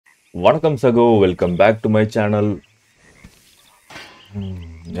வணக்கம் சகோ, welcome back to my channel.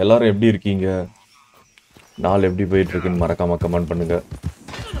 எல்லாரும் எப்படி இருக்கீங்க? நாள் எப்படி போயிட்டு இருக்குன்னு மறக்காம கமெண்ட் பண்ணுங்க.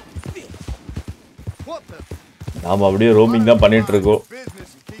 நாம அப்படியே ரோமிங் தான் பண்ணிட்டு இருக்கோம்.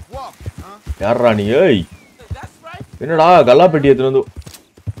 யாரா நீ? ஏய், என்னடா கல்லா பெட்டி எடுத்துட்டு வந்து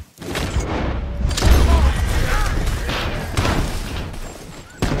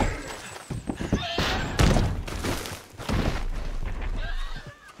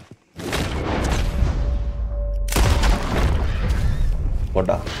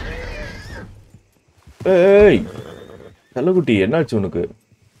போட்டா? ஏய் கல்லக்குட்டி, என்னாச்சு உனக்கு?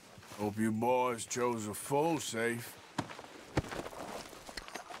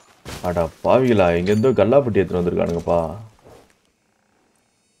 அடா பாவிகளா, இங்க இருந்தோ கல்லா பெட்டி எடுத்துட்டு வந்திருக்கானுங்கப்பா.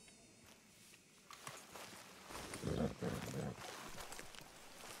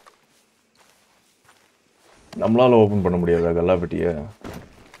 நம்மளால ஓபன் பண்ண முடியாதா கல்லா பெட்டிய?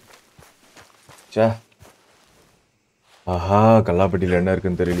 சே, ஆஹா, கல்லாப்பட்டியில் என்ன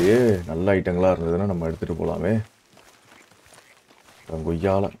இருக்குன்னு தெரியலையே. நல்ல ஐட்டங்களா இருந்ததுன்னா நம்ம எடுத்துட்டு போலாமே.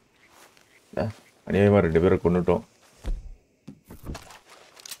 கொய்யால அநியாயமா 2 பேரை கொண்டுட்டோம்.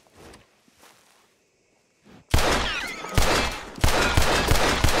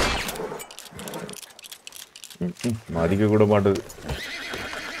 மதிக்க கூட மாட்டது.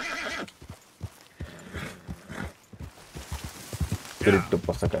 திருட்டு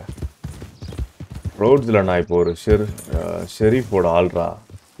பசங்க. ரோட்ஸில் நான் இப்போ ஒரு ஷெரீஃபோட ஆள்ரா.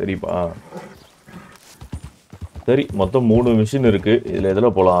 சரிப்பா, சரி. மொத்தம் 3 மிஷின் இருக்குது. இதில்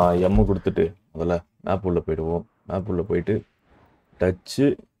எதில் போகலாம்? எம்மு கொடுத்துட்டு முதல்ல மேப் உள்ளே போயிடுவோம். மேப் உள்ளே போயிட்டு டச்சு.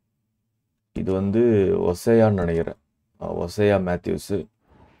 இது வந்து ஒசையான்னு நினைக்கிறேன். ஒசையா மேத்யூஸு.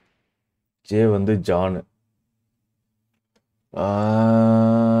 ஜே வந்து ஜானு.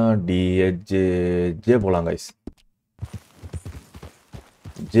 டிஹெச்ஜே ஜே போகலாம் கைஸ்.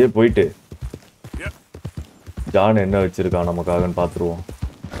 ஜே போயிட்டு ஜான் என்ன வச்சிருக்கான் நமக்காகன்னு பார்த்துருவோம்.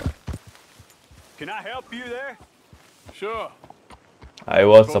 Can I help you there? Sure. I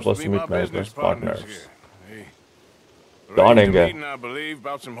was supposed to meet my business partners. John எங்க? I believe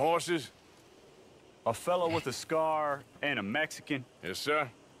about some horses. A fellow with a scar and a Mexican. Yes, sir.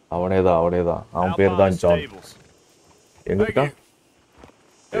 அவனேதான். அவன் பேர் தான் John. எங்க இருக்கா?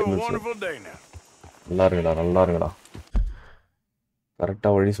 Have a wonderful day now. நல்லா இருங்கடா. கரெக்டா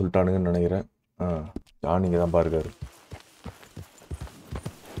வழி சொல்லிட்டானுங்கன்னு நினைக்கிறேன். ஜான் இங்கே தான் பாருக்காரு.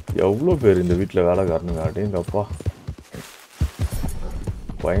 எவ்வளோ பேர் இந்த வீட்டில் வேலைக்காரனுங்க. அடேங்கப்பா,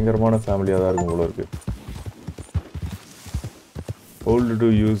 பயங்கரமான ஃபேமிலியாக தான் இருக்கும் போல இருக்கு. ஹோல்டு டு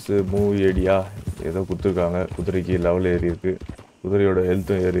யூஸ் மூவ் ஏடியா ஏதோ கொடுத்துருக்காங்க. குதிரைக்கு லெவல் ஏறி இருக்கு. குதிரையோட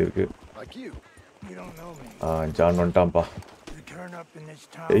ஹெல்த்தும் ஏறி இருக்கு. ஜான் வந்துட்டான்ப்பா.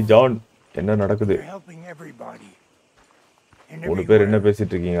 ஏய் ஜான், என்ன நடக்குது? 3 பேர் என்ன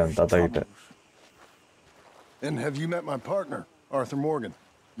பேசிட்டு இருக்கீங்க அந்த தாத்தா கிட்ட? And have you met my partner, Arthur Morgan?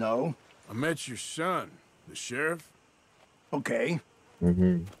 No. I met your son, the sheriff. Okay.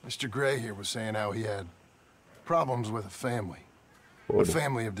 Mr. Gray here was saying how he had problems with a family. A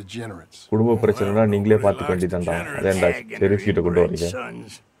family of degenerates. குடும்ப பிரச்சனைனா நீங்களே பார்த்துக்க வேண்டியதான்டா. அதேண்டா ஷெரீஃப் கிட்ட கொண்டு வரீங்க.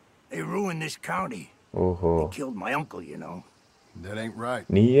 They ruined this county. ஓஹோ. They killed my uncle, you know. That ain't right.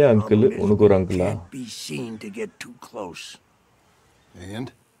 நீயே uncle, உனக்கு ஒரு அங்கிளா? Can't be seen to get too close. And?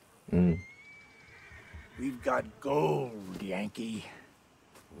 We've got gold, Yankee.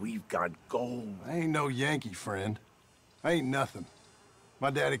 We've got gold. I ain't no Yankee, friend. I ain't nothing. My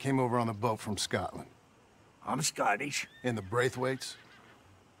daddy came over on the boat from Scotland. I'm Scottish. And the Braithwaites?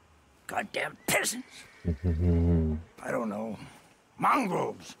 Goddamn peasants. I don't know.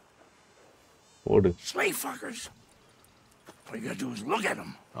 Mongrels. Slave fuckers. All you gotta do is look at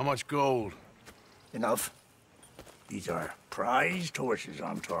them. How much gold? Enough. These are prized horses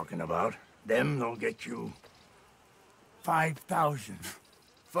I'm talking about. Them, they'll get you 5,000.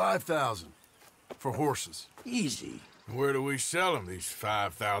 5,000 for horses. Easy. Where do we sell them, these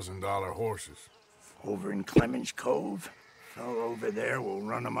 $5,000 horses? Over in Clemens Cove. Fellow over there will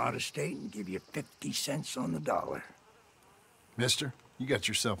run them out of state and give you 50 cents on the dollar. Mister, you got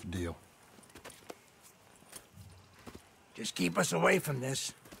yourself a deal. Just keep us away from this.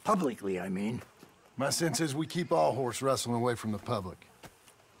 Publicly, I mean. My sense is we keep all horse wrestling away from the public.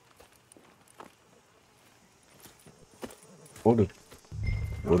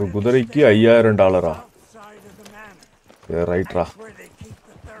 ஒரு குதிரைக்கு $5,000. ரைட்ரா.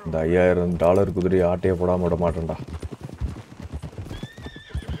 இந்த $5,000 குதிரையை ஆட்டையே போடாம விட மாட்டேன்டா.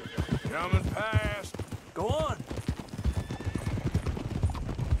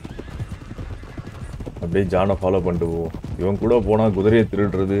 அப்படியே ஜானை follow பண்ணிட்டு போவோம். இவன் கூட போனால் குதிரையை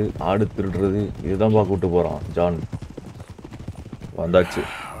திருடுறது, ஆடு திருடுறது, இதுதான் கூப்பிட்டு போகிறான் ஜான். வந்தாச்சு.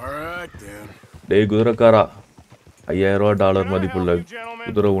 All right then. டேய் குதிரைக்காரா, $5000 மதிப்புள்ள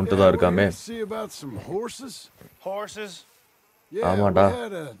குதிரை உன்கிட்ட தான் Yeah, we're இருக்காமே. here to see about some horses. Horses? Yeah, we Amanda.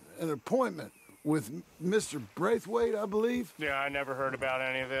 had an appointment with Mr. Braithwaite, I believe. Yeah, I never heard about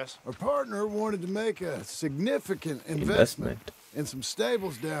any of this. Our partner wanted to make a significant investment Investment. in some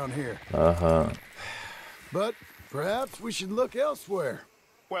stables down here. Aha. But perhaps we should look elsewhere.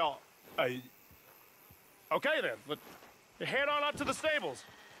 Well, okay then. Head on up to the stables.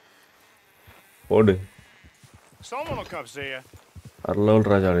 போடு. Someone will come see you. வேற level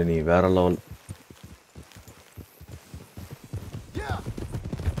ராஜா நீ, வேற level. Yeah.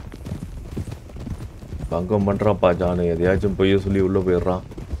 பங்கம் பண்றாப்பா ஜானு, எதையாச்சும் பொய்ய சொல்லி உள்ள போயிடுறான்.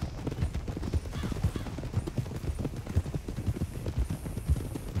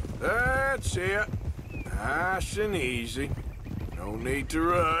 That's it. Nice and easy. No need to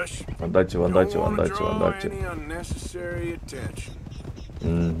rush. வந்தாச்சு வந்தாச்சு Don't wanna வந்தாச்சு draw வந்தாச்சு. any unnecessary attention.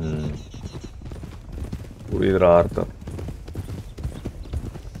 ம். புரியுதுடா அர்த்தம்.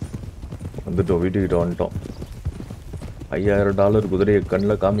 வந்துட்டோம், வீட்டுக்கிட்ட வந்துட்டோம். $5000 குதிரையை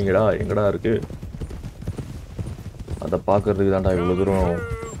கண்ணில் காமிங்கடா, எங்கடா இருக்கு? அதை பார்க்கறதுக்கு தான்டா இவ்வளோ தூரம்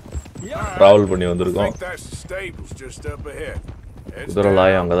ட்ராவல் பண்ணி I வந்திருக்கோம். think that's the stables just up ahead. Heads குதிரை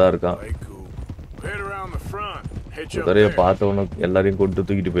லாயம் அங்கே தான் இருக்கான். Play cool. Head around the front. Hitch up குதிரையை there. பார்த்தவொன்னே எல்லாரையும் கொண்டு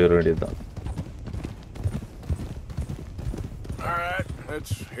தூக்கிட்டு போயிட வேண்டியதுதான். All right,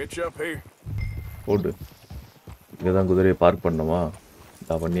 let's hitch up here. போட்டு இங்கே தான் குதிரையை பார்க் பண்ணணுமா?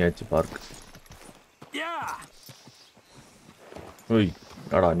 நான் பண்ணியாச்சு பார்க். ஓய்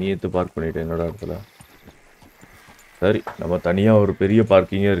என்னடா நீ எடுத்து பார்க் பண்ணிட்டேன் என்னடா இடத்துல? சரி, நம்ம தனியாக ஒரு பெரிய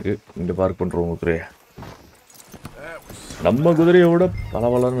பார்க்கிங்கே இருக்குது, இங்கே பார்க் பண்ணுறோம் குதிரையை. நம்ம குதிரையை விட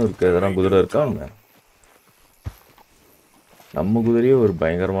பலவலன்னு இருக்குது. எதனா குதிரை இருக்கா என்ன? நம்ம குதிரையே ஒரு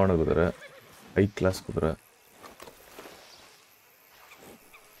பயங்கரமான குதிரை, ஹை கிளாஸ் குதிரை.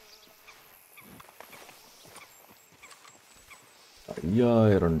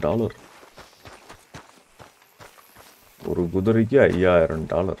 $5000 ஒரு குதிரைக்கு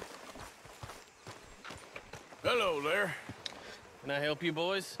 $5000. Hello there. Can I help you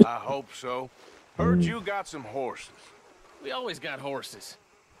boys? I hope so. Heard you got some horses. We always got horses.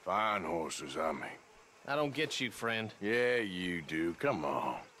 Fine horses, I mean. I don't get you, friend. Yeah, you do. Come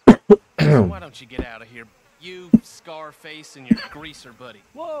on. So why don't you get out of here? You, Scarface, and your greaser buddy.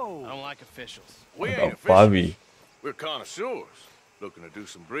 Whoa! I don't like officials. We ain't பாவி. officials. We're connoisseurs. Looking to do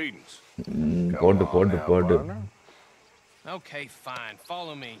some breedings. போட்டு போட்டு போட்டு Okay, fine.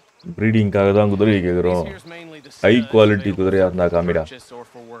 Follow me. ப்ரீடிங்காக தான் குதிரையை கேட்குறோம். These here's mainly the High studs quality available குதிரையா for இருந்தா காமிடா. purchase or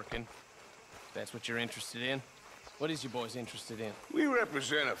for working. That's what you're interested in. What is you boys interested in? We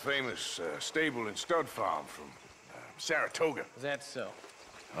represent a famous stable and stud farm from Saratoga. Is that so?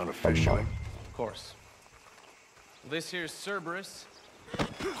 Unofficially. Of course. This here's Cerberus.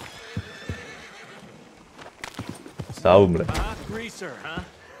 சாவும்ல Greaser, huh?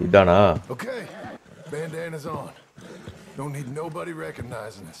 இதானா? Okay. Bandana's on. Don't need nobody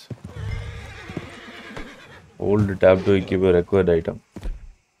recognizing us. Hold tab to equip a required item.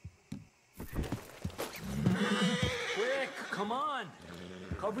 Quick, come on.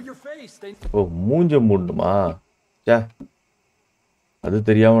 Cover your face. ஓ மூஞ்ச மூடணுமா? சே, அது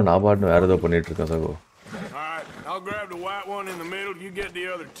தெரியாம நான் பாட்டு வேற ஏதோ பண்ணிட்டு இருக்கேன் சகோ. All right, I'll grab the white one in the middle. You get the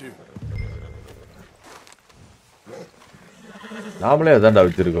other two. நாமளே அதான்டா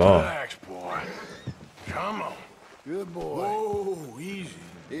வச்சிருக்கோம். Relax, boy. Come on. Good boy. Whoa, easy.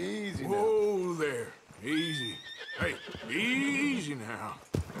 Easy now. Whoa there. Easy. Hey, easy now.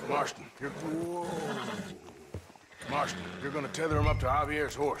 Marston, whoa. Marston, you're gonna tether him up to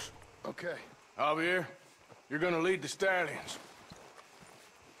Javier's horse. Okay. Javier, you're gonna lead the stallions.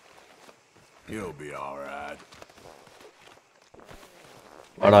 You'll be all right.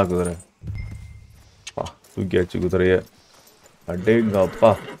 வாடா குதிரை. தூக்கியாச்சு குதிரைய. அடேங்க அப்பா,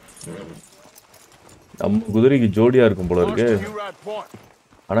 நம்ம குதிரைக்கு ஜோடியா இருக்கும் போல இருக்கு. You ride point.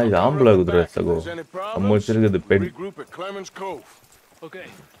 ஆனா இது ஆம்பளை குதிரை சகோ, நம்ம வச்சிருக்கிறது பெண். Regroup at Clemens Cove. Okay.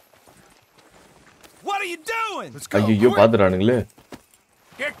 What are you doing? Let's go. ஐயோ பாத்துறானுங்களே.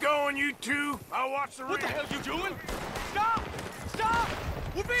 Get going, you two. I'll watch the What the ring. hell you doing? Stop! Stop!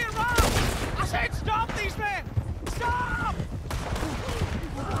 We're being robbed! I said stop these men! Stop!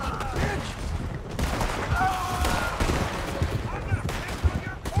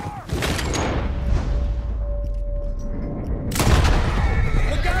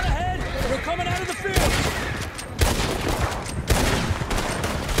 Look out ahead! We're coming out of the field!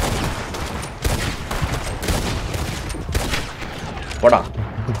 போடா.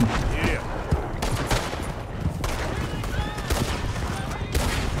 Yeah.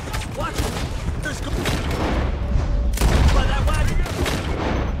 Watch it! There's by that wagon!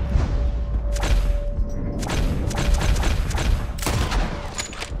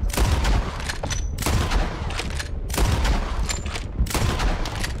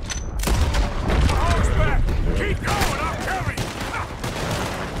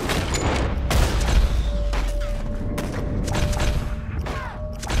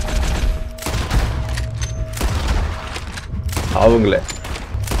 அவங்களே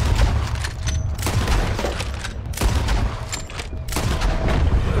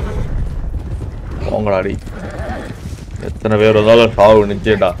போங்கடாடி. எத்தனை பேர் இருந்தாலும் சாவு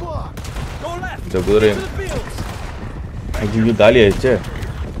நிச்சயடா. இந்த குதிரை ஐயோ காலி ஆயிடுச்சு.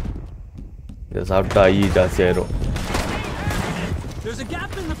 இதை சாப்பிட்டா ஐ ஜாஸ்தி ஆயிரும். There's a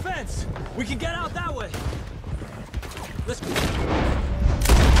gap in the fence. We can get out that way. Let's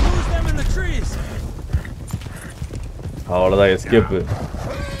lose them in the trees. அவ்வளோதான் எஸ்கேப்பு.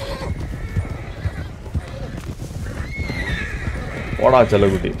 போடா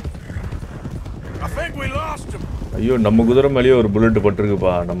செல்லக்குட்டி. ஐயோ நம்ம குதிரை மேலேயே ஒரு புல்லட்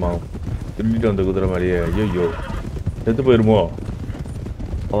பட்டிருக்குப்பா. நம்ம திரும்பிட்டு வந்த குதிரை மேலேயே. ஐயோ செத்து போயிருமோ?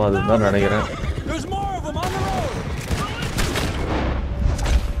 அதுதான் நினைக்கிறேன்.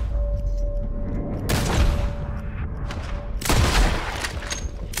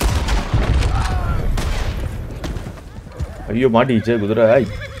 ஐயோ மாட்டிச்சே குதிரை.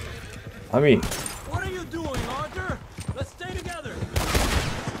 ஆமி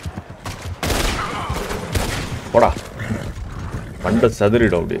போடா. மண்டை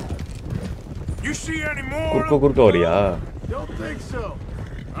சதுரிடும் அப்படியே. குறுக்க வரியா?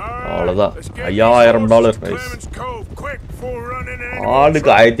 அவ்வளோதான். $5000 ரைஸ்.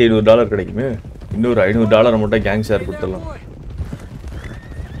 ஆளுக்கு $1500 கிடைக்குமே. இன்னொரு $500 மட்டும் கேங் ஷேர் கொடுத்துடலாம்.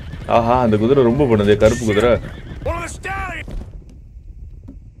 ஆஹா அந்த குதிரை ரொம்ப பண்ணுது. கருப்பு குதிரை.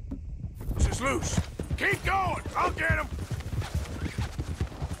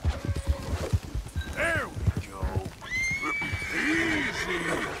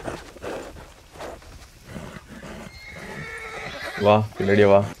 வா பின்னாடியே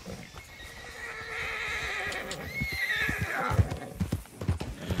வா.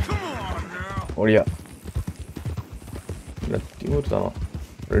 ஓடியா. திமுர் தான்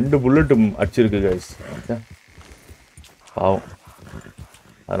 2 புல்லட் அடிச்சிருக்கு கைஸ். பாவம்.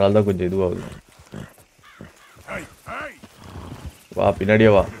 அதனால தான் கொஞ்சம் இதுவாகுது. வா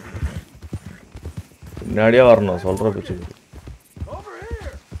பின்னாடியே வா. பின்னாடியே வரணும் சொல்ற பேச்சு.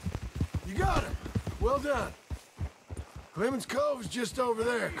 Clemens Cove's just over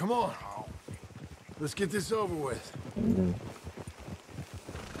there. Come on. Let's get this over with.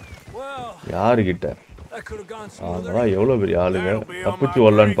 Well, யாரு கிட்ட? that could have gone ஆனா smoother. எவ்வளவு பெரிய ஆளுங்க. தப்பிச்சு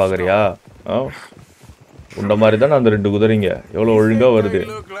வரலான்னு பாக்குறியா? உண்ட மாதிரி தானே அந்த 2 குதிரைங்க. எவ்வளவு ஒழுங்கா வருது.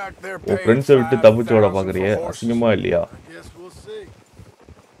 உன் ஃப்ரெண்ட்ஸை விட்டு தப்பிச்சு ஓட பாக்குறியே. அசிங்கமா இல்லையா?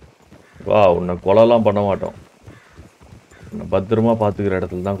 வா உன்னை கொலைலாம் பண்ண மாட்டோம். உன்னை பத்திரமா பாத்துக்கிற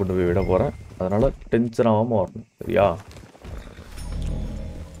இடத்துல தான் கொண்டு போய் விட போறேன். அதனால டென்ஷன் ஆகாம வரணும். சரியா?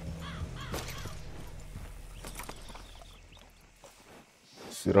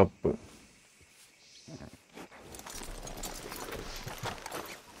 சிறப்பு.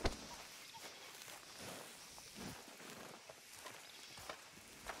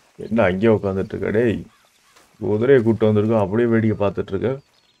 என்ன அங்கேயே உட்காந்துட்டு இருக்க? டேய் குதிரையை கூட்டு வந்திருக்கோம். அப்படியே வேடிக்கை பார்த்துட்டு இருக்க.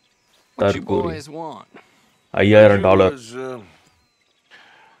 $5000.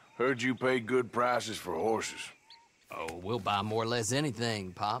 Heard you pay good prices for horses. Oh, we'll buy more or less anything,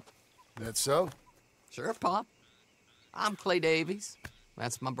 Pop. That so? Sure, Pop. I'm Clay Davies.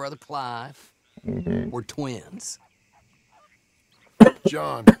 That's my brother Clive. We're twins.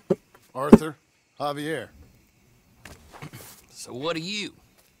 John, Arthur, Javier. So what are you?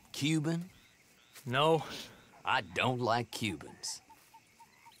 Cuban? No. I don't like Cubans.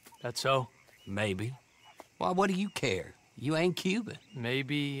 That's so? Maybe. Why, what do you care? You ain't Cuban.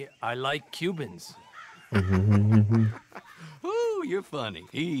 Maybe I like Cubans. Ooh, you're funny.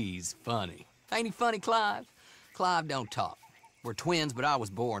 He's funny. Ain't he funny, Clive? Clive don't talk. We're twins, but I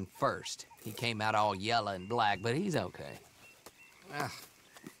was born first. He came out all yellow and black, but he's okay.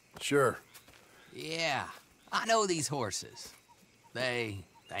 Sure. Yeah, I know these horses. They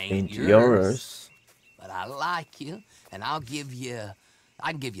ain't Yours. yours. But I like you, and I can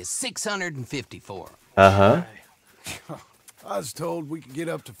give you 650 for them. Uh-huh. I was told we could get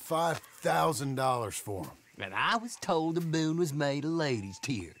up to $5,000 for them. And I was told the moon was made of ladies'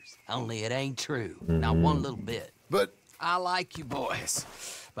 tears. Only it ain't true. Not one little bit. But I like you boys,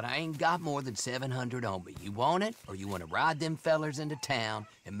 but I ain't got more than 700 on me. You want it, or you want to ride them fellers into town,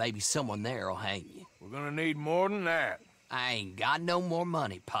 and maybe someone there will hang you? we're gonna need more than that. I ain't got no more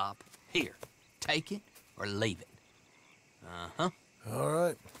money, Pop. Here, take it or leave it. Uh-huh. All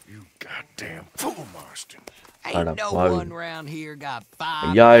right. You goddamn fool, Marston. Ain't no பாவி. one around here got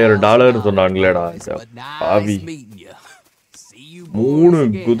 $5000 சொன்னாங்களேடா. $5,000, but பாவி. nice meeting you. See you 3 boys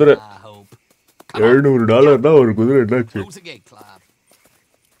again, குதிரை. I hope. $700 ஒரு குதிரை என்னாச்சு? Close the gate, Clive.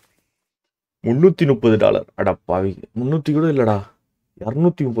 $330. அட பாவி. 300 கூட இல்லடா.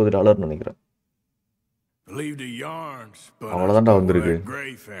 $230 நினைக்கிறேன். Believed the yarns, but அவ்வளவுதான்டா வந்திருக்கு. that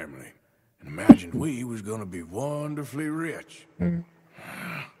Gray family, and imagined we was gonna be wonderfully rich.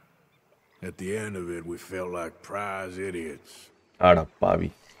 At the end of it, we felt like prize idiots. அட பாவி.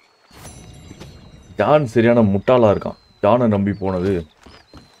 ஜான் சரியான முட்டாளா இருக்கான். ஜானை நம்பி போனது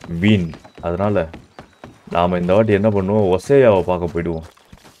வீண். அதனால நாம இந்த வாட்டி என்ன பண்ணுவோம், ஒசேயாவை பார்க்க போயிடுவோம்.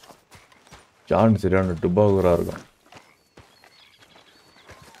 ஜான் சரியான டுபாகுரா இருக்கான்.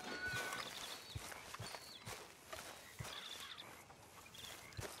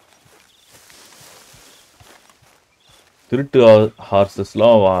 திருட்டு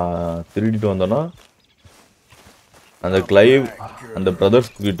ஹார்சஸ்லாம் திருடிட்டு வந்தோன்னா அந்த கிளைவ் அந்த பிரதர்ஸ்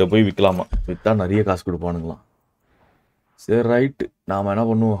கிட்ட போய் விற்கலாமா. விற்றா நிறைய காசு கொடுப்பானுங்களாம். சரி ரைட்டு, நாம் என்ன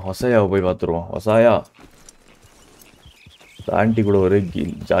பண்ணுவோம், ஒசையாவை போய் பார்த்துருவோம். ஒசாயா, ஆண்டி கூட ஒரே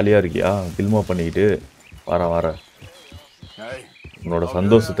ஜாலியாக இருக்கியா, கில்மா பண்ணிக்கிட்டு வர உன்னோட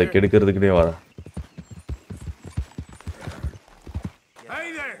சந்தோஷத்தை கெடுக்கிறதுக்குனே வர.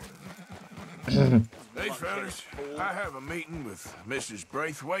 Hey, fellas, I have a meeting with Mrs.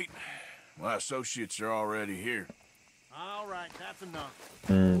 Braithwaite. My associates are already here. All right, that's enough.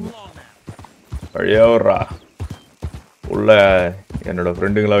 வழியா வர்றா. உள்ள என்னோட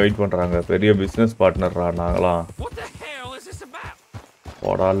ஃப்ரெண்டுங்களாம் வெயிட் பண்ணுறாங்க. பெரிய பிஸ்னஸ் பார்ட்னர்ரா நாங்களாம்.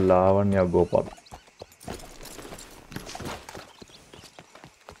 போடா லாவண்யா கோபால்.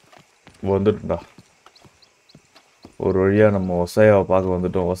 வந்துட்டா. ஒரு வழியா நம்ம ஒசையாவை பார்க்க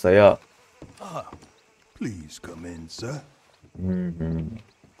வந்துட்டோம். ஒசையா, please come in, sir.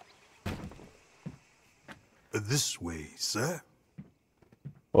 This way, sir.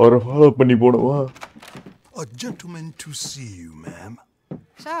 ஒரு ஃபாலோ பண்ணி போடுவா. A gentleman to see you, ma'am.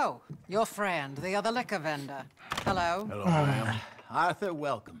 So, your friend, the other liquor vendor. Hello. Hello, ma'am. Arthur,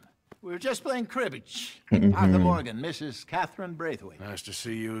 welcome. We were just playing cribbage. Arthur Morgan, Mrs. Catherine Braithwaite. Nice to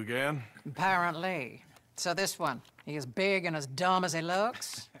see you again. Apparently. So this one, he is big and as dumb as he looks?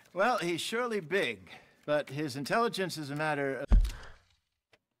 Well, he's surely big, but his intelligence is a matter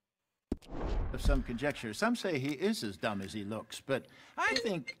of some conjecture. Some say he is as dumb as he looks, but I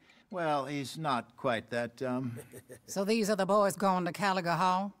think, well, he's not quite that dumb. So these are the boys going to Caliga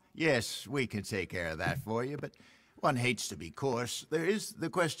Hall? Yes, we can take care of that for you, but one hates to be coarse. There is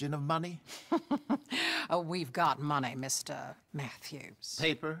the question of money. Oh, we've got money, Mr. Matthews.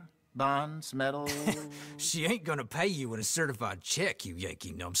 Paper, bonds, metal. She ain't gonna pay you in a certified check, you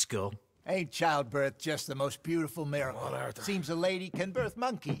Yankee numbskull. Ain't childbirth just the most beautiful miracle? Well, Arthur. Seems a lady can birth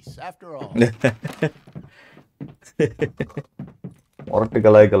monkeys, after all. முரட்டு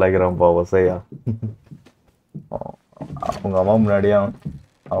கலாய்க்கிறான்ப்பா ஒசையா. அவங்க அம்மா முன்னாடியே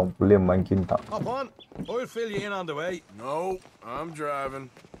அவன் புள்ளிய மங்கின்ட்டான். Hop on. I'll fill you in on the way. No, I'm driving.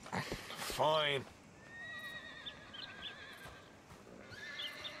 Fine.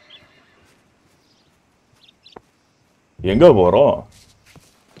 எங்க போறோம்?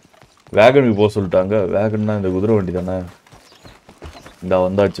 வேகனுக்கு போக சொல்லிட்டாங்க. வேகன்னா இந்த குதிரை வண்டி தானே. இந்த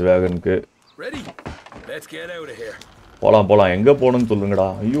வந்தாச்சு வேகனுக்கு. Ready? Let's get out of here. போலாம். எங்க போகணும்னு சொல்லுங்கடா.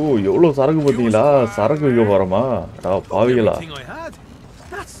 ஐயோ எவ்வளவு சரக்கு பார்த்தீங்களா? சரக்கு வைக்க போறோமா? பாவிகளா.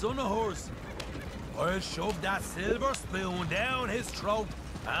 That son of horse. I'll shove that silver spoon down his throat.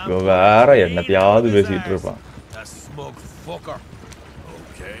 வேற என்னத்தையாவது பேசிட்டு இருப்பான். That smug fucker.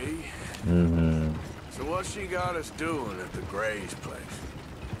 Okay. So what's she got us doing at the Gray's place?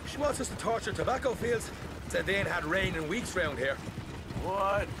 She wants us to torture tobacco fields. Said they ain't had rain in weeks round here.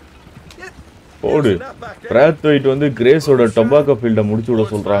 What? போடு. Brathwaite வந்து கிரேஸோட tobacco ஃபீல்ட முடிச்சு விட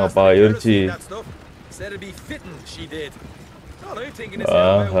சொல்றாங்கப்பா. எரிச்சி. Said it'd be fitting she did. All I'm thinking is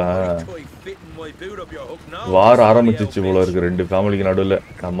how fitting my boot up your hook now. வார ஆரம்பிச்சிச்சு போல இருக்கு ரெண்டு ஃபேமிலிக்கு நடுவுல.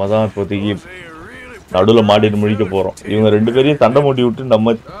 நம்ம தான் இப்போதைக்கு நடுவுல மாட்டிட்டு முடிக்க போறோம். இவங்க ரெண்டு பேரையும் சண்டை மூட்டி விட்டு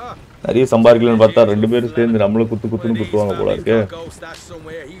நம்ம நிறைய சம்பாதிக்கலன்னு பார்த்தா ரெண்டு பேரும் சேர்ந்து நம்மள குத்துன்னு குத்துவாங்க போல இருக்கு.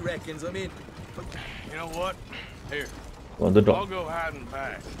 வந்துட்டோம். I'll go hiding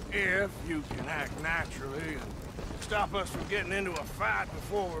back if you can act naturally and stop us from getting into a fight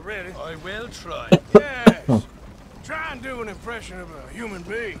before we're ready. I will try. Yes. Try and do an impression of a human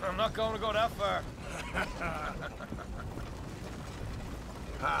being. I'm not going to go that far.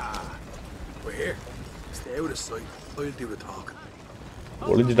 We're here. Stay out of sight. I'll do the talking.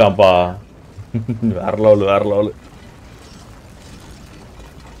 ஒளிஞ்சிட்டான்ப்பா. வேற level.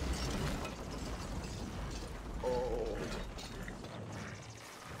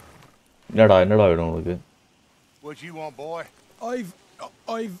 என்னடா வேணும் உங்களுக்கு? What you want, boy?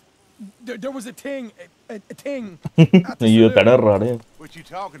 There was a thing. ஐயோ தடறறானே. What you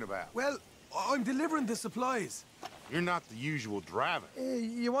talking about? Well, I'm delivering the supplies. You're not the usual driver.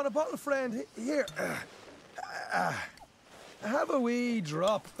 You want a bottle, friend? Here. Have a wee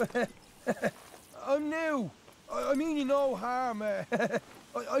drop. I'm new. I mean you no harm.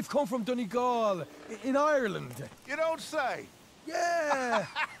 I've come from Donegal, in Ireland. You don't say. Yeah.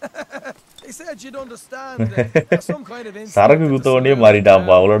 They said you'd understand. Some kind of சரக்கு incident at the குத்தவனே saloon.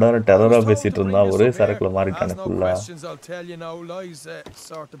 மாறிட்டான்ப்பா அவ்வளோ நேரம் I டெரரா was told பேசிட்டு to இருந்தா bring this ஒரே up சரக்குல here. மாறிட்டானே Ask no ஃபுல்லா questions, I'll tell you no lies.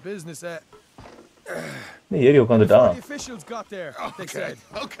 Sort of business. ஏறி உட்காந்துட்டான் The officials got there. They said.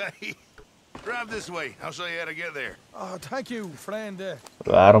 Okay. Drive this way. I'll show you how to get there. Oh, thank you, friend.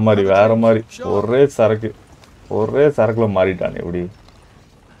 வேற மாதிரி ஒரே சரக்குல மாறிட்டானே எப்படி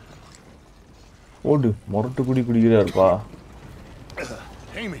ஓடு முரட்டு குடிக்கிறாருப்பா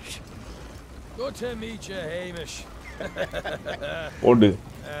Hamish. Good to meet you, Hamish. ஓடு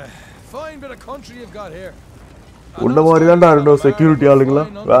Fine bit of country you've got here. உள்ள மாதிரி தான்டா ரெண்டும் செக்யூரிட்டி ஆளுங்களா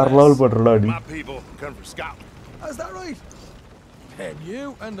வேற லெவல் பண்றடா நீ My people come from Scotland. Is that right? And you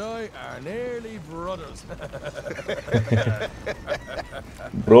and I are nearly brothers.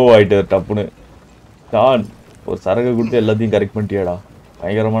 Bro ஆயிட்டு டப்புன்னு Don ஒரு சரக்கு கொடுத்து எல்லாத்தையும் கரெக்ட் பண்ணிட்டியாடா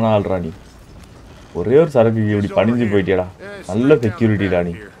பயங்கரமான ஆள்றா நீ ஒரே ஒரு சரக்கு இப்படி பணிஞ்சு போயிட்டியாடா நல்ல செக்யூரிட்டிடா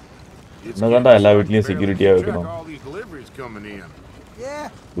நீ என்னதான்டா எல்லா வீட்லயும் செக்யூரிட்டியா வைக்கணும்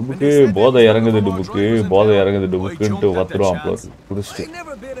டுபுக்கு போதை இறங்குது டுபுக்குன்ட்டு வத்துருவான் குடிச்சிட்டு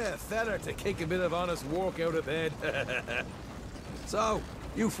So,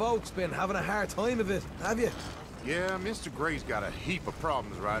 you folks been having a hard time of it, have you? Yeah, Mr. Gray's got a heap of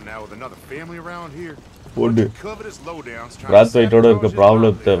problems right now with another family around here. ஓடு Covetous lowdowns trying broth to ஒயிட்டோட இருக்க sabotage his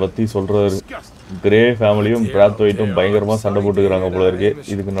ப்ராப்ளத்தை பத்தி சொல்றாரு grey ஃபேமிலியும் பிராத் ஒயிட்டும் பயங்கரமா சண்டை போட்டுக்கிறாங்க போல இருக்கு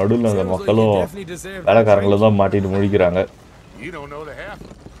இதுக்கு நடுவில் அந்த மக்களும் வேலைக்காரங்கள தான் மாட்டிட்டு முழிக்கிறாங்க You don't know the half.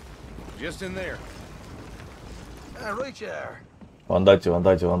 Just in there. Right there.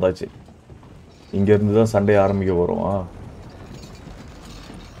 வந்தாச்சு இங்க இருந்து தான் சண்டை ஆரம்பிக்க போறோம்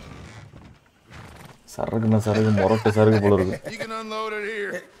சரக்கு முரட்டு சரக்கு போல இருக்கு You can unload it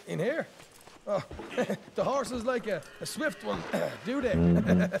here. In here? Oh, the horse is like a swift one, do they?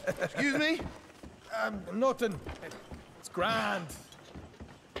 Excuse me? Nothing. It's grand.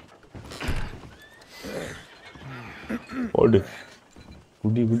 ஓடு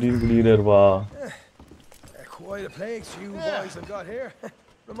குடிக்கிறாருப்பா Quite a place you boys have got here.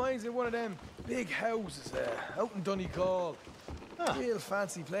 Reminds me of one of them big houses out in Donegal. Real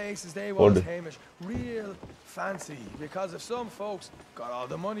fancy places they was, Hamish. Real fancy. Because if some folks got all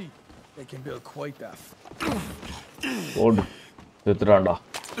the money, they can build quite that. ஓடு செத்துறான்டா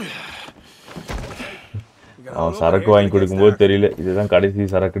அவன் சரக்கு வாங்கி கொடுக்கும்போது தெரியல இதுதான் கடைசி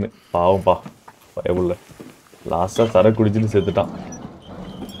சரக்குன்னு பாவம்பா பயமுள்ள லாஸ்டா சரக்கு குடிச்சுட்டு செத்துட்டான்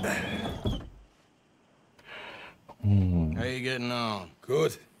How you getting on?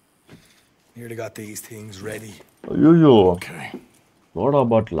 Good. Nearly got these things ready. ஐயோ லோடா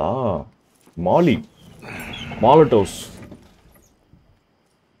பாட்டிலா மாலட்டோஸ்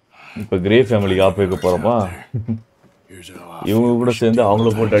இப்ப கிரே ஃபேமிலிக்கு ஆப் வைக்க போறோமா இவங்க கூட சேர்ந்து அவங்கள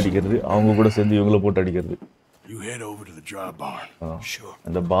போட்டு அடிக்கிறது அவங்க கூட சேர்ந்து இவங்கள போட்டு அடிக்கிறது You head over to the dry barn. Sure.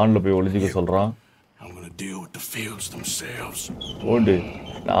 அந்த பார்ன்ல போய் ஒளிஞ்சிக்க சொல்றான் I'm going to deal with the fields themselves. ஓடு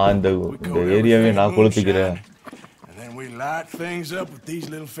நான் இந்த ஏரியாவே நான் கொளுத்திக்கிறேன் And then we light things up with these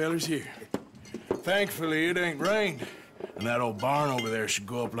little fellas here. Thankfully it ain't rained. And that old barn over there should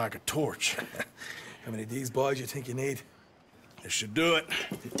go up like a torch. How many of these boys you think you need? This should do it.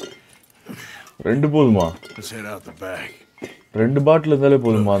 ரெண்டு போதுமா Let's head out the back. ரெண்டு பாட்டில் இருந்தாலே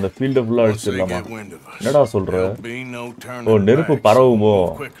போதுமா அந்த ஃபீல்ட ஃபுல்லா அடிச்சிடலாமா என்னடா சொல்ற ஓ நெருப்பு பரவுமோ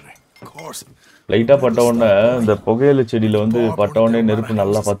லைட்டா பட்ட உடனே இந்த புகையில செடியில வந்து பட்ட உடனே நெருப்பு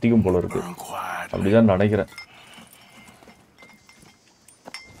நல்லா பத்திக்கும் போல இருக்கு அப்படிதான் நினைக்கிறேன்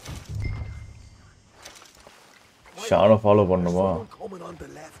ஷானை ஃபாலோ பண்ணுமா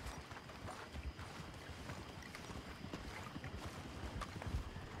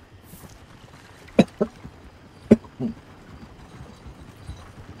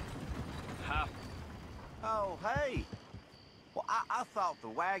Oh, hey. Well, I thought the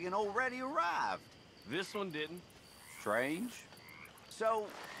wagon already arrived. This one didn't. Strange. So,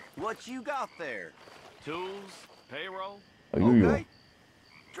 what you got there? Tools, payroll. Okay.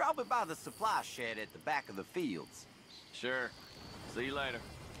 Drop it by the supply shed at the back of the fields. Sure. See you later.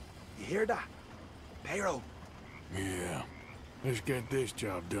 You hear that? Payroll. Yeah. Let's get this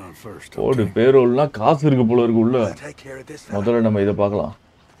job done first. ஓடு பேரோல்னா காசு இருக்கு போல இருக்கு உள்ள முதல்ல நம்ம இத பார்க்கலாம்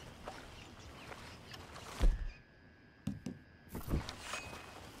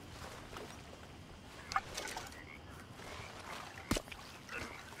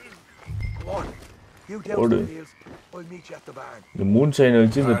ஓடு இந்த மூன் ஷைனை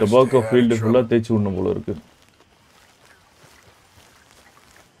வச்சு இந்த டொபாக்கோ ஃபீல்டு ஃபுல்லா தேய்ச்சி விடணும் போல இருக்கு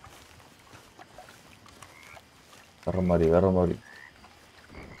வேற மாதிரி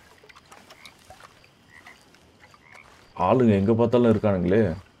ஆளுங்க எங்க பார்த்தாலும் இருக்கானுங்களே.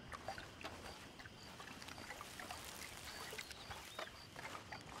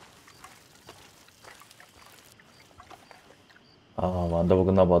 அந்த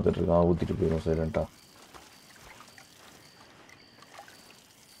பக்கம் தான் பார்த்துட்டு இருக்கான். ஊத்திட்டு போயிடும் சைலண்டா.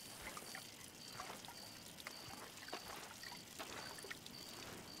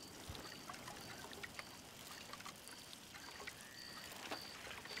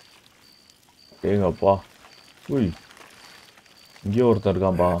 ஏங்கப்பா. உய், இங்கேயே ஒருத்தன்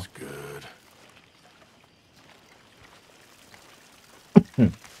இருக்கான்பா.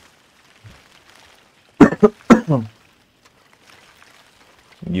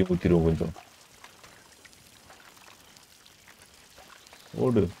 இங்கேயே ஊத்திடுவோம் கொஞ்சம்.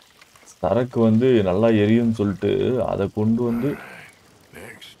 ஓடு. சரக்கு வந்து நல்லா எரியும்னு சொல்லிட்டு அதை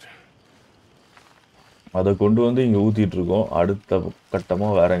கொண்டு வந்து இங்க ஊத்திட்டு இருக்கோம். அடுத்த கட்டமா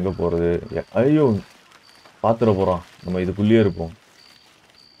வேற எங்க போறது? ஐயோ, பாத்துற போறான். நம்ம இதுக்குள்ளேயே இருப்போம்.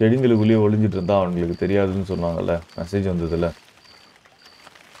 செடிங்களுக்குள்ளேயே ஒளிஞ்சிட்டு இருந்தா அவங்களுக்கு தெரியாதுன்னு சொன்னாங்கல்ல, மெசேஜ் வந்ததுல.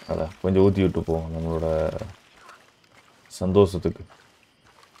 அத கொஞ்சம் ஊத்தி விட்டு போவோம் நம்மளோட சந்தோஷத்துக்கு.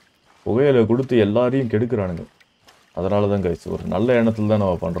 புகையில கொடுத்து எல்லாரையும் கெடுக்கிறானுங்க. அதனால தான் கைஸ், ஒரு நல்ல எண்ணத்துல தான்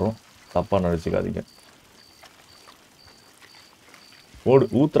நம்ம பண்றோம். தப்பா நினைச்சுக்காதீங்க. ஓடு,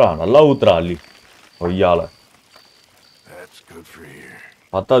 ஊத்துறா, நல்லா ஊத்துறா அள்ளி ஒய்யால.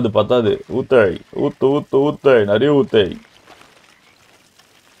 பத்தாது ஊத்தை, ஊத்து நிறைய ஊத்தை.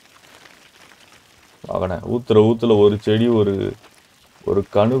 மகனே, ஊத்துல ஒரு செடி ஒரு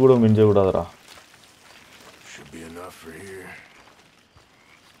கணு கூட மிஞ்ச விடாதடா.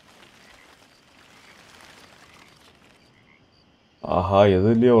 ஆஹா,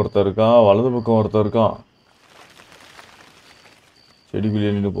 எதுலயே ஒருத்தர் இருக்கான். வலது பக்கம் ஒருத்தர் இருக்கான்.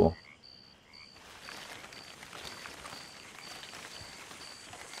 செடிக்குள்ளேயே நின்று போ.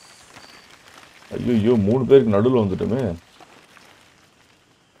 ஐயோ, 3 பேருக்கு நடுவில் வந்துட்டோமே.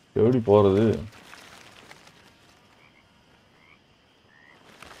 எப்படி போறது?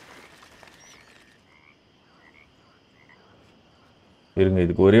 இருங்க,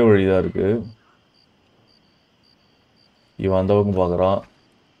 இதுக்கு ஒரே வழிதான் இருக்கு. இவன் அந்த பக்கம் பார்க்குறான்.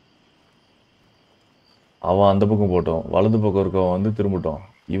 அவன் அந்த பக்கம் போட்டோம். வலது பக்கம் இருக்கவன் வந்து திரும்பிட்டோம்.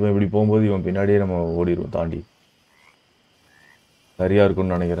 இவன் இப்படி போகும்போது இவன் பின்னாடியே நம்ம ஓடிடுவோம் தாண்டி. சரியா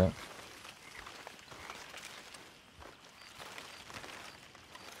இருக்கும்னு நினைக்கிறேன்.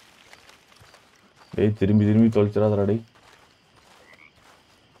 டேய், திரும்பி தொலைச்சிடாதடா.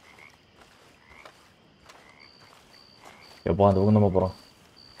 எப்போ அந்த பக்கம் நம்ம போகிறோம்.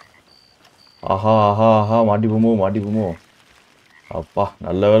 ஆஹா, மாட்டிப்போமோ. அப்பா,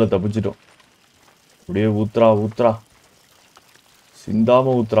 நல்ல வேலை தப்பிச்சிட்டோம். அப்படியே ஊத்துறா.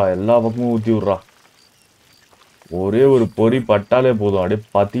 சிந்தாம ஊத்துறா, எல்லா பக்கமும் ஊத்தி விட்றா. ஒரே ஒரு பொறி பட்டாலே போதும். அப்படியே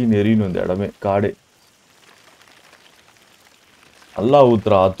பத்தி நெறின்னு இந்த இடமே காடே. நல்லா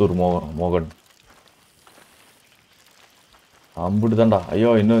ஊத்துறா ஆத்தூர் மோகன். அம்பிட்டு தான்டா. ஐயோ,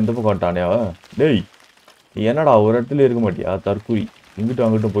 இன்னும் இந்த பக்கம் வந்துட்டானே அவன். டேய், நீ என்னடா ஒரு இடத்துல இருக்க மாட்டியா? தற்குறி. இங்கிட்டும்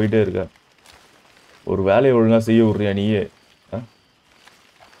அங்கிட்டும் போயிட்டே இருக்க. ஒரு வேலையை ஒழுங்கா செய்ய விட்றியா நீயே?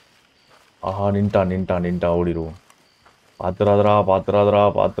 ஆஹா, நின்ட்டான். ஓடிடுவோம். பாத்துறாதரா.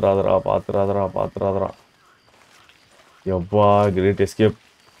 எப்பா, கிரேட் எஸ்கேப்.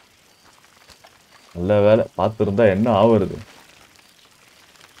 நல்ல வேலை. பார்த்துருந்தா என்ன ஆவறது?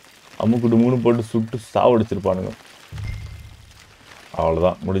 அம்முக்குட்டு 3 போட்டு சுட்டு சாவடிச்சிருப்பானுங்க.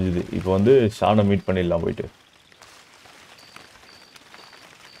 அவ்வளோதான், முடிஞ்சுது. இப்போ வந்து ஷானை மீட் பண்ணிடலாம் போயிட்டு.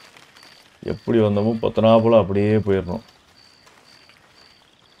 எப்படி வந்தோமோ பொத்தனாப்புல அப்படியே போயிடணும்.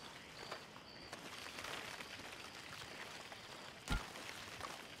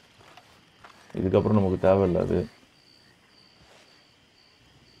 இதுக்கப்புறம் நமக்கு தேவையில்லை அது.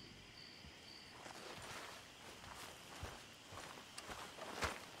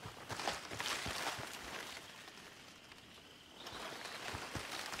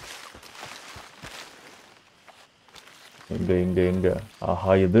 எங்க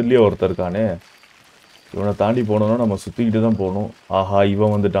ஆஹா, எதிரிலேயே ஒருத்தர் இருக்கானே. இவனை தாண்டி போனோம்னா நம்ம சுத்திக்கிட்டு தான் போகணும். ஆஹா,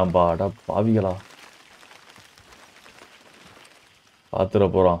 இவன் வந்துட்டான்பா. அடா பாவிகளா, பாத்துற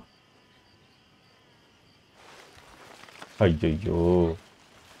போறான். ஐயோ,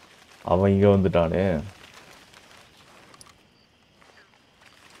 அவன் இங்க வந்துட்டானே.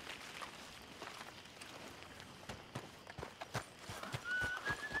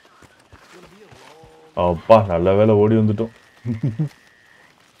 அப்பா, நல்ல வேலை ஓடி வந்துட்டோம்.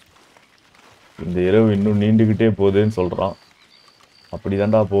 இந்த இரவு இன்னும் நீண்டுகிட்டே போகுதுன்னு சொல்றான்.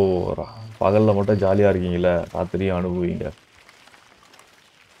 அப்படிதான்டா போறான். பகல்ல மட்டும் ஜாலியா இருக்கீங்களே, ராத்திரியும் அனுபவிங்க.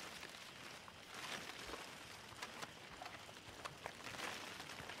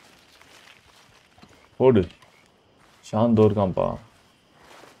 போடு. ஷாந்தோ இருக்கான்ப்பா.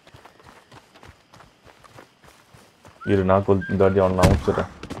 இரு நான் இந்த வாட்டி அவனை நான்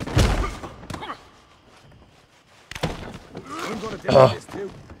முடிச்சிடுறேன்.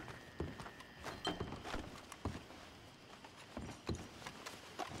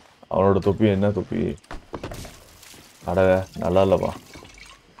 அவனோட தொப்பி என்ன தொப்பி? அட நல்லா இல்லப்பா.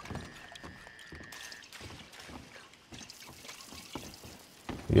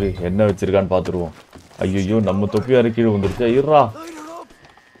 இரு என்ன வச்சிருக்கான்னு பார்த்துருவோம். ஐயோ நம்ம தொப்பி யாரு கீழே வந்துருச்சா?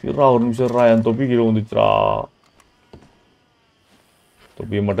 இருறா ஒரு நிமிஷம் இருறா, என் தொப்பி கீழே வந்துச்சுரா.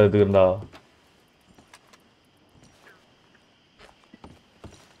 தொப்பியை மட்டும் எடுத்துக்கிறா.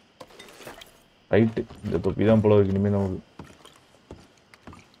 ரைட்டு, இந்த தொப்பி தான் போல இருக்கு இனிமேல் நமக்கு.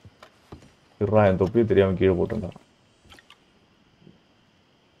 இருறா, என் தொப்பியை தெரியாம கீழே போட்டேன்டா.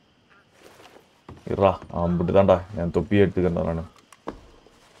 இருறா, அப்படி தான்டா என் தொப்பியை எடுத்துக்கிறேன் நான்.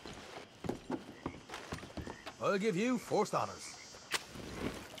 I'll give you forced honors.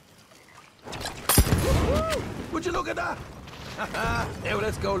 Would you look at that? Now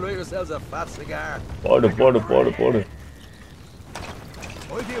let's go light yourselves a fat cigar. போடு.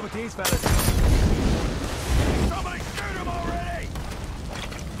 I'll deal with these fellas. Somebody shoot him already!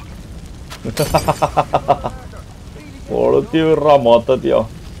 கொளுத்தி விடுறா மொத்தத்தையும்.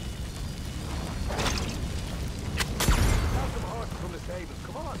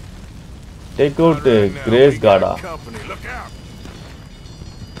 Take out Grace Garda.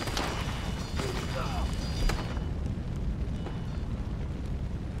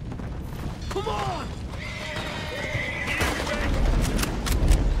 Come on!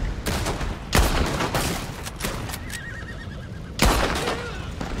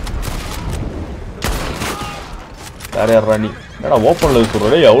 யார் ராணி? என்னடா ஓப்பன்ல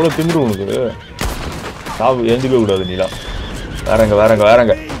சொல்றே, எவ்வளவு திமிரு உனக்கு? சாவு எந்திக்கவே கூடாது நீலா.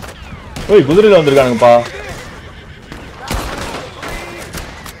 வேறங்க. ஓய் குதிரையில வந்திருக்கானுங்கப்பா.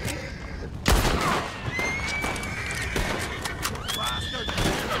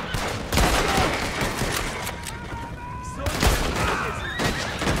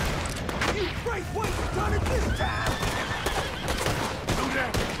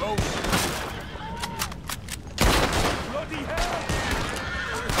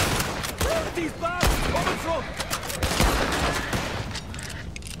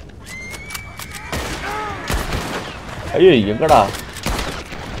 ஐயோ எங்கடா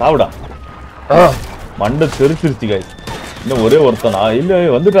சாவுடா. மண்டை தெரிச்சிருச்சு guys. இன்னும் ஒரே ஒருத்தனா? இல்ல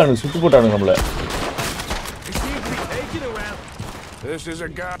வந்துட்டானுங்க, சுட்டு போட்டானுங்க நம்மள. This is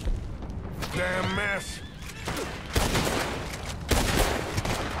a goddamn mess.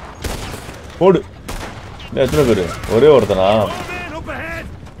 போடு. எத்தனை பேரு? ஒரே ஒருத்தனா?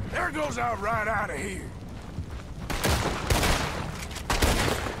 There goes out right out of here.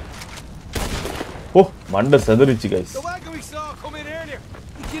 ஓ மண்டை செதறிச்சு guys. The wagon we saw come in earlier.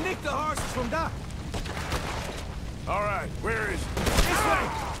 Did you nick the horses from that? All right, where is it? This way.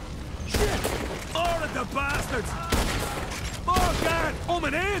 Shit! All of the bastards. Oh God,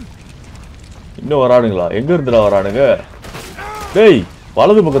 coming in. இன்னும் வரானுங்களா? எங்க இருந்துடா வரானுங்க? டேய்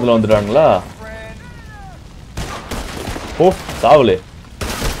வலது பக்கத்துல வந்துட்டானுங்களா? ஓ சாவலே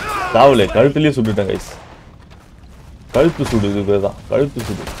கழுத்துலயே சுட்டுட்டேன் guys. கழுத்து சுடு இதுதான்,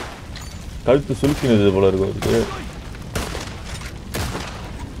 கழுத்து சுலுக்கினது போல இருக்கு அவருக்கு.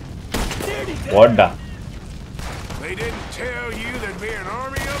 வாடா. They didn't tell you there'd be an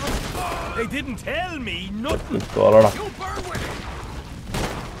army of them? They didn't tell me nothing. கோலடா. You burn with it.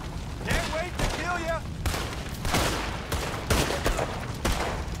 Can't wait to kill you.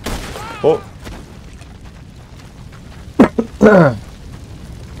 Oh.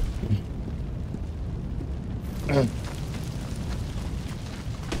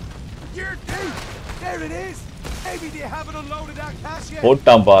 You're dead. There it is. Maybe they haven't unloaded that cash yet.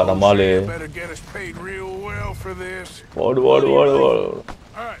 போட்டாம்பா நம்மாலே. Better get us paid real well for this. ஓடு.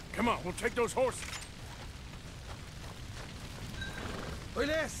 All right, come on, we'll take those horses. Well,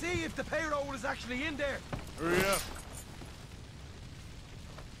 let's see if the payroll is actually in there. Hurry up.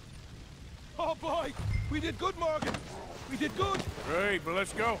 Oh boy, we did good, Morgan. We did good. Great, but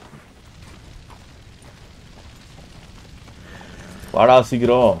let's go. வாடா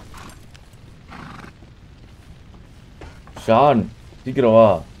சீக்கிரம். Shawn சீக்கிரம் வா,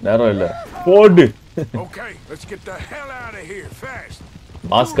 நேரம் இல்ல. போடு. Okay, let's get the hell out of here fast.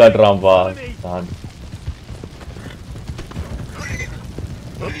 Mask காட்றான்பா Shawn.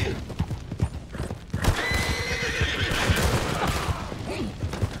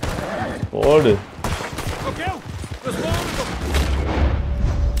 போடு. Look out. There's more of them.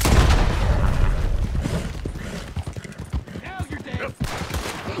 Now you're dead.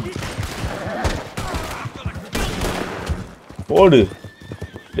 ஓடு.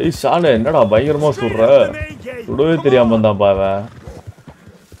 டேய் ஷானே, என்னடா பயங்கரமா சுடுற? சுடவே தெரியாம வந்தான்ப்பா அவன்.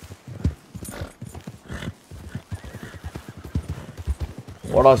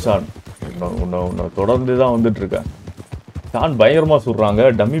 ஓடா ஷான், உன்னை தொடர்ந்து தான் வந்துட்டு இருக்கேன். ஷான் பயங்கரமா சுடுறாங்க.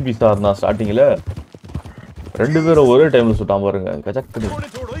 டம்மி பீஸா இருந்தான் ஸ்டார்டிங்ல. ரெண்டு பேரும் ஒரே டைம்ல சுட்டான் பாருங்க. கஜக்டு.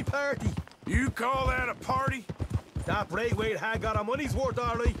 You call that a party? That Braithwaite had got our money's worth,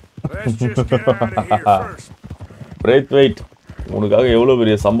 Arlie. Let's just get out of here first. Braithwaite, உனக்காக எவ்வளவு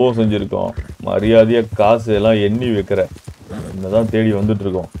பெரிய சம்பவம் செஞ்சிருக்கோம். மரியாதையா காசு எல்லாம் எண்ணி வைக்கிற. என்னதான் தேடி வந்துட்டு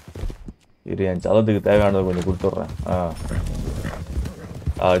இருக்கோம். இரு, என் சலத்துக்கு தேவையானதை கொஞ்சம் கொடுத்துட்றேன்.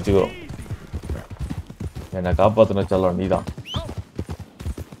 வச்சுக்கோ. என்னை காப்பாத்தின செல்லம் நீதான்.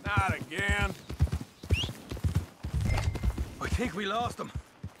 Not again. I think we lost him.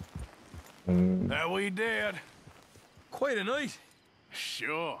 That we did. Quite a night.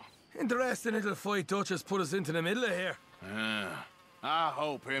 Sure. Interesting little fight Dutch put us into the middle of here. I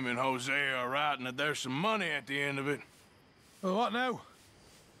hope him and Jose are right and that there's some money at the end of it. Well, what now?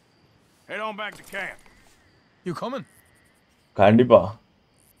 Head on back to camp. You coming? கண்டிப்பா.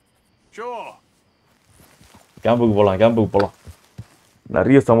 Sure. கேம்புக்கு போலாம்.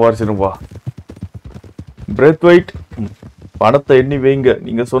 நிறைய சம்பாரிச்சிருப்பா. Braithwaite, பணத்தை எண்ணி வைங்க.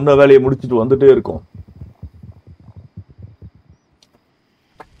 நீங்க சொன்ன வேலையை முடிச்சிட்டு வந்துட்டே இருக்கோம்.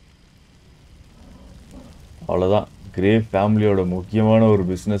 அவ்வளவுதான். கிரே ஃபேமிலியோட முக்கியமான ஒரு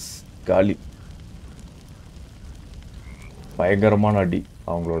பிசினஸ் காலி. பயங்கரமான அடி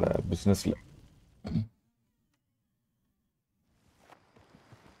அவங்களோட பிசினஸ்ல.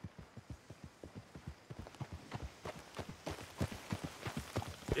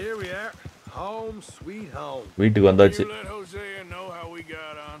 Here we are. Home sweet home. வீட்டுக்கு வந்தாச்சு.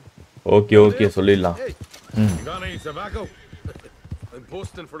 ஓகே சொல்லிடலாம். You got any tobacco? I'm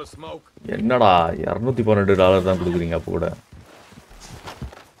busting for the smoke. என்னடா $212 தான் கொடுக்குறீங்க அப்போ கூட.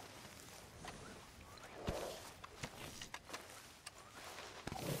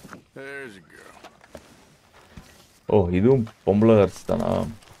 There's a girl. ஓ, இதுவும் பொம்பளை ஹர்ஸ் தானா?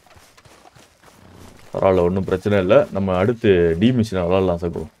 பரவாயில்ல, ஒன்றும் பிரச்சனை இல்லை. நம்ம அடுத்து டி மிஷினை விளாட்லாம்.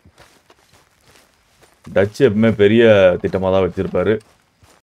 சகோ டச் எப்பவுமே பெரிய திட்டமாக தான் வச்சுருப்பாரு.